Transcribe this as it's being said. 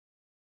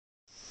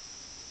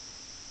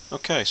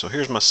Okay, so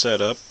here's my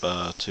setup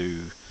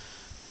to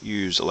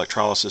use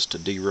electrolysis to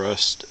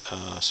derust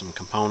some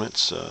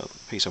components. The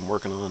piece I'm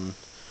working on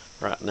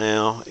right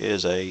now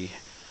is a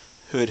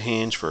hood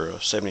hinge for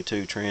a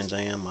 72 Trans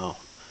Am. I'll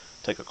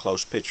take a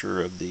close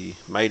picture of the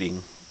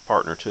mating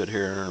partner to it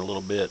here in a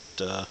little bit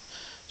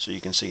so you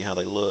can see how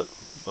they look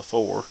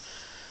before.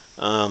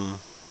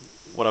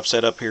 What I've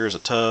set up here is a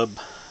tub.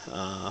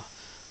 I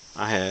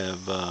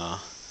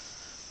have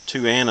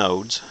two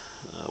anodes,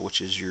 which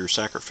is your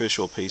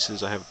sacrificial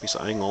pieces. I have a piece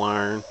of angle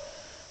iron.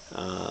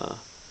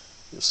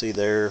 You'll see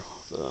there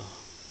the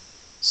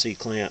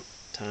C-clamp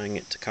tying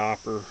it to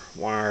copper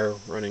wire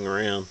running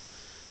around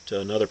to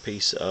another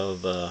piece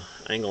of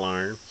angle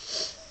iron.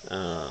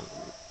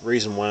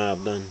 Reason why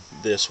I've done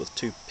this with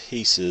two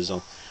pieces,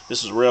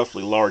 this is a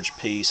relatively large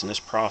piece and this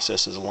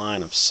processes a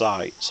line of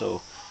sight,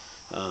 so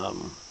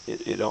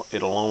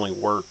it'll only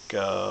work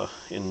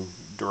in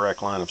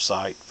direct line of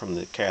sight from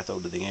the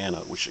cathode to the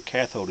anode, which the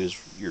cathode is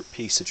your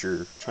piece that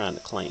you're trying to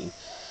clean.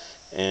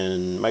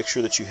 And make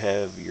sure that you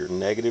have your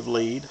negative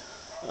lead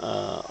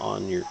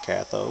on your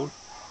cathode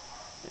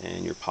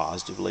and your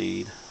positive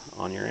lead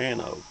on your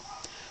anode.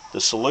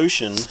 The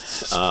solution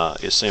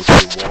is simply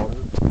water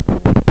and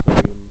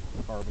sodium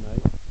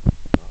carbonate,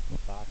 not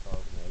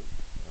bicarbonate.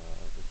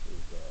 This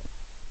is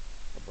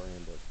a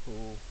brand of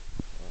Pool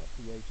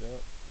pH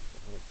Up,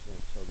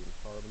 100% sodium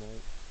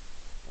carbonate.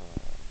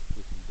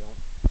 If you don't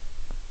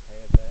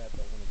have that,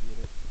 don't want to get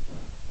it,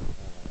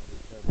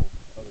 there's several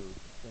other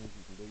things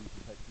you can do. You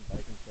can take some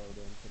baking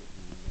soda and put it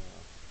in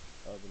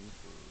the oven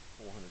for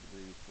 400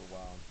 degrees for a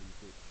while until you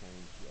see it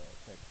change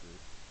texture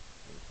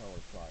and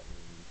color slightly,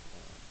 and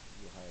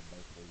you'll have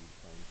basically the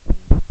same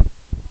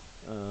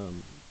thing.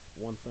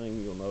 One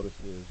thing you'll notice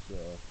is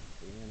the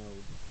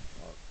anodes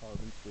are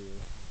carbon steel.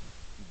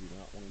 You do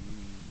not want to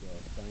use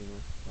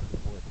stainless. Some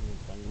people recommend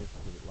stainless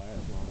because it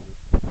lasts longer.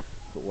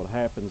 But what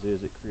happens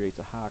is it creates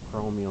a high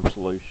chromium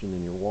solution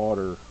in your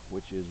water,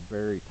 which is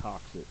very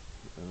toxic.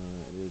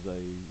 It is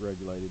a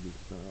regulated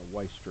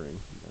waste stream.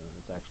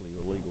 It's actually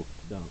illegal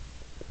to dump.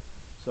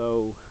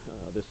 So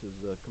this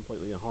is a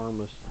completely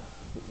harmless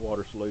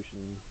water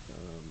solution.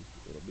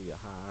 It'll be a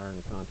high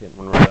iron content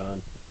when we're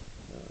done,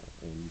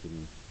 and you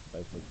can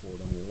basically pour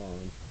it on your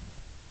lawn.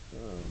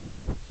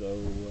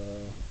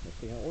 Let's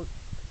see how it works.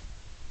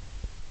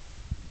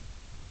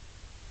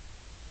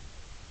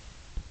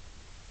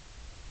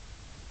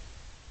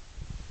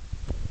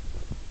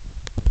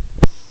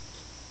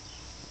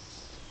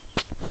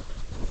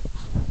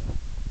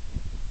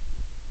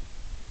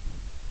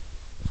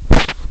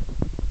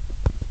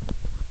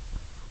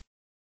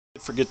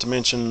 Forget to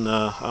mention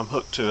I'm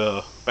hooked to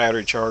a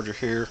battery charger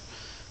here,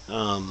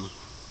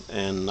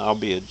 and I'll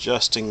be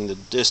adjusting the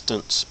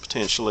distance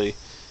potentially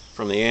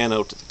from the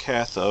anode to the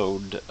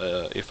cathode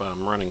if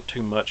I'm running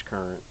too much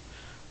current.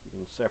 You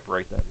can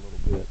separate that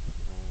a little bit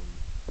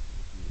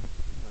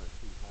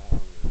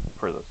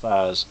for the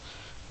size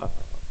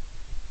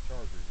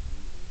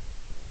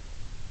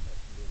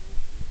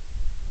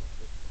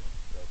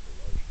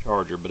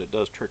charger, but it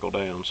does trickle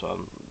down,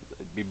 so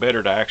it'd be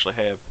better to actually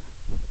have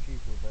a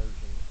cheaper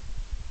version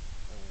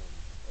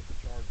of the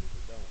chargers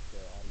that don't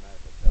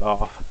automatically cut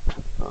off.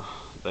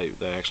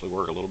 They actually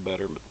work a little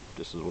better, but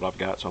this is what I've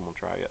got, so I'm going to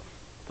try it.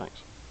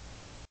 Thanks.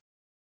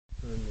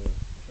 Turn the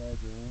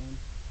charger on,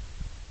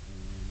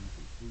 and you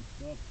can see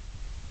stuff.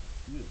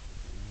 Beautiful.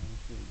 You can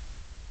see.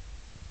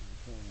 I'm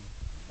pulling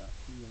about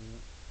 2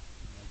 amps.